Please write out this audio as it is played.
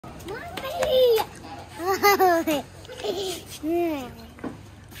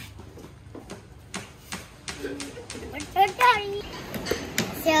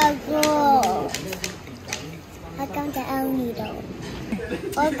So cool. Welcome to El Nido.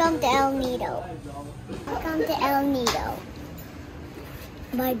 Welcome to El Nido. Welcome to El Nido.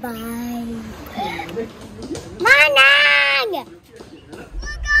 Bye-bye. Manang!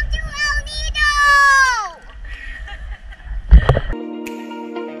 Welcome to El Nido!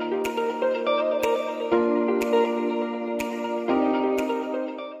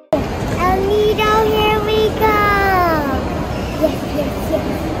 El Nido, here we go! Yes, yes, yes.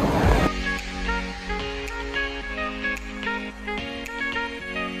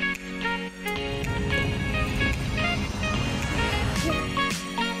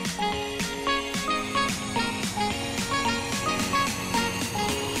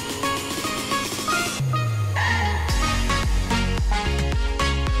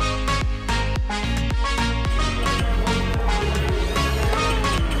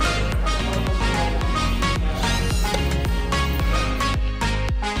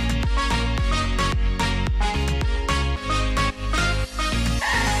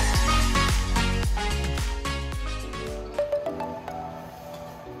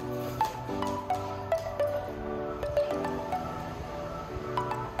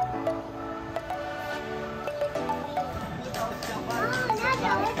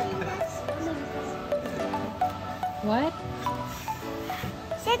 What?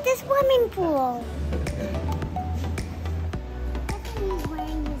 It's at the swimming pool. Look at he's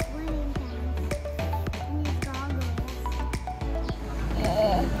wearing his swimming pants and his goggles.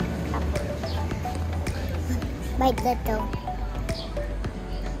 Bite little.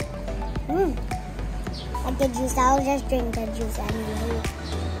 Like the juice. I'll just drink the juice and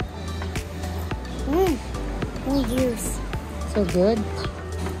juice. So good?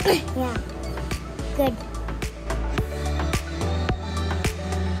 Yeah. Good.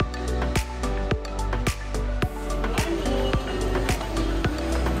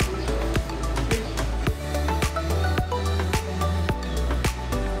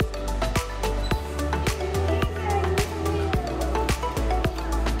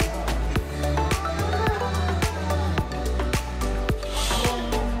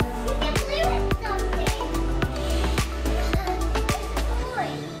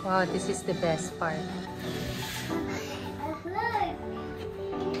 Wow, this is the best part.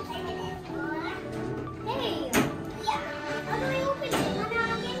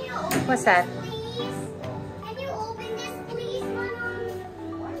 What's that? Can you open this, please, Mama?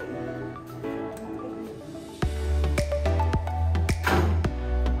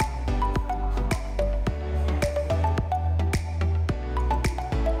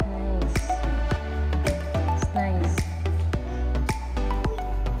 Nice. It's nice.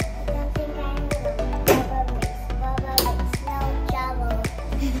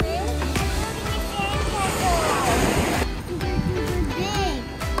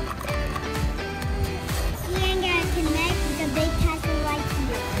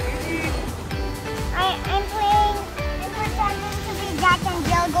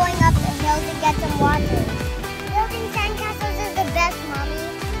 Going up the hill to get some water. Building sandcastles is the best, Mommy.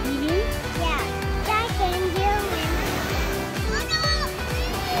 Really? Yeah. Jack and Jill.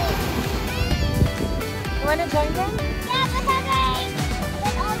 You wanna join them? Yeah, but okay.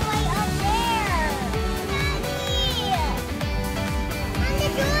 But all the way up there. Daddy! I want to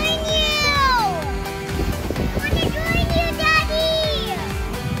join you! I want to join you, Daddy!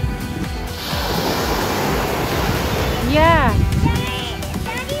 Yeah.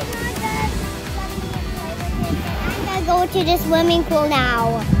 Go to the swimming pool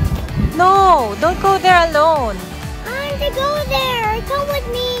now. No, don't go there alone. I want to go there. Come with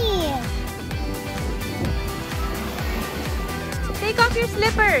me. Take off your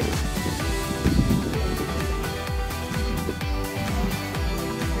slippers.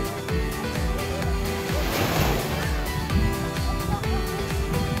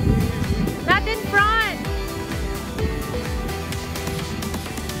 Not in front.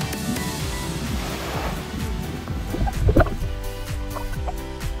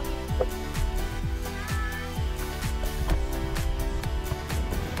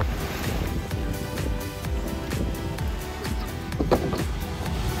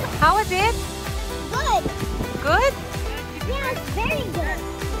 How was it? Good. Good? Yeah, it's very good.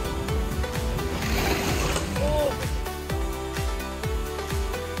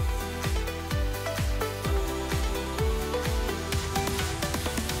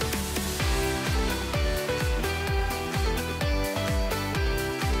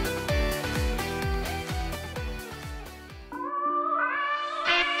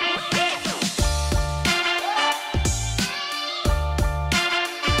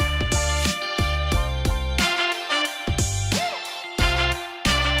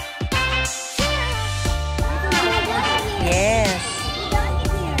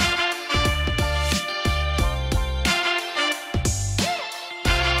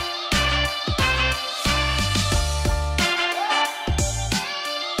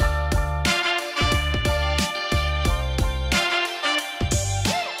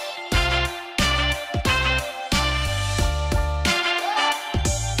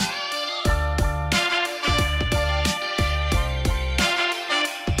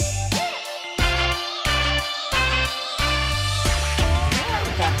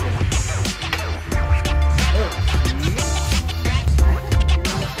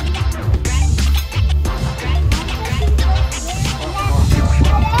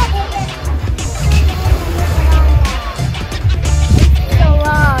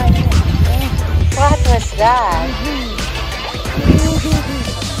 that?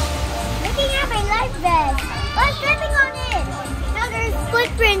 Looking at my life vest. I'm stepping on it. Now there's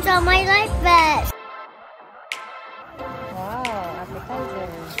footprints on my life vest. Wow, appetizer.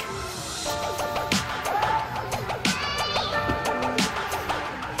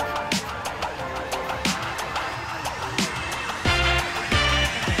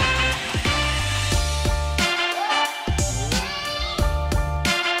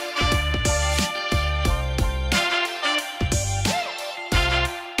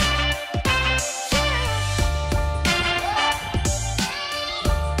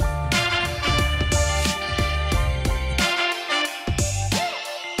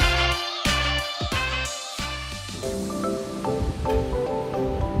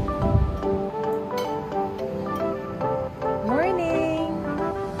 Morning.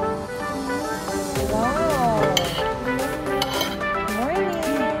 Wow.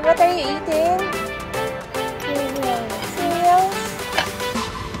 Morning. What are you eating? Cereals?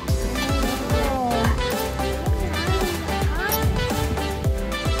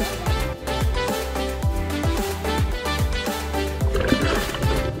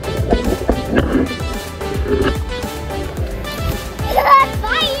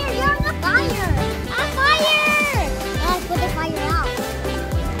 Fire! You're on the fire! On fire! Let's put the fire out.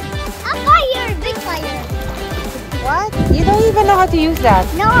 On fire! Big fire! What? You don't even know how to use that.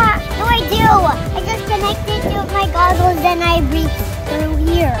 No, I do. I just connected to my goggles and I breathe through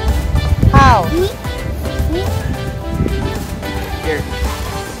here. How? See? See? Here.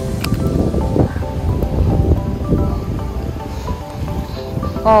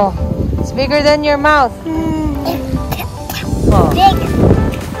 Oh, it's bigger than your mouth. Oh, Big.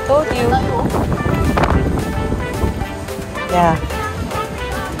 told you. Yeah.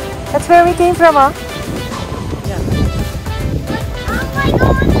 That's where we came from, huh? Oh my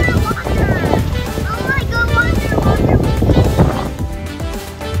god, underwater! Oh my god, underwater!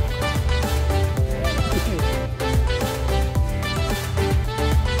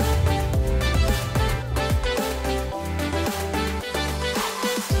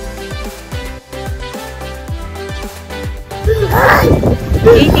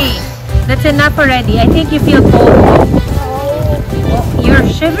 Katie, that's enough already. I think you feel cold. You're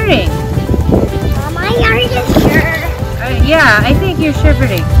shivering. Am I? Are you sure? Yeah, I think you're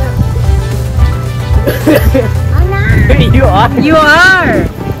shivering. I'm not. You are. You are.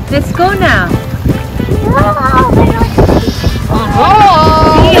 Let's go now. Oh,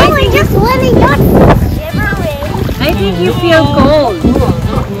 we're just living, not shivering. I think you feel cold.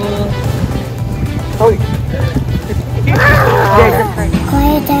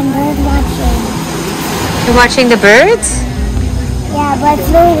 Quiet and bird watching. You're watching the birds? Yeah, but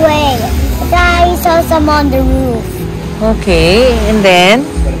flew away. I saw some on the roof. Okay, and then?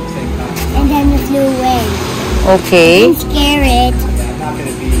 It flew away. Okay. Didn't scare it.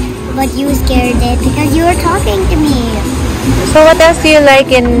 But you scared it because you were talking to me. So what else do you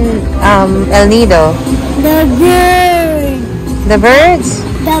like in El Nido? The bird. The birds?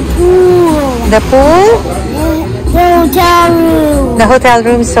 The pool. The pool? The hotel room. The hotel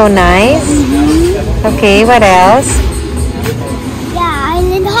room's so nice. Okay, what else? Yeah,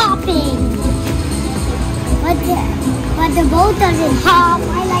 island hopping. But the boat doesn't hop.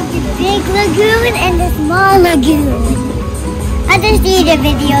 I like the big lagoon and the small lagoon. I'll just see the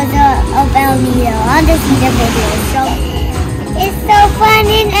videos of El Nido. I'll just see the videos. So it's so fun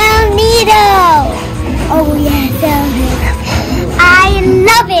in El Nido. Oh yes, El Nido. I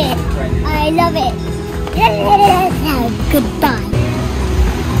love it. I love it. Goodbye.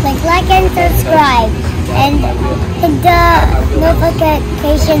 Like and subscribe and hit the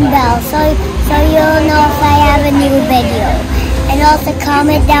notification bell so you'll know if I have a new video. And also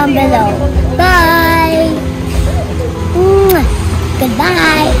comment down below. Bye.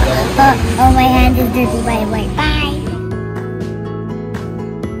 Goodbye. Oh, my hand is dirty by the way. Bye.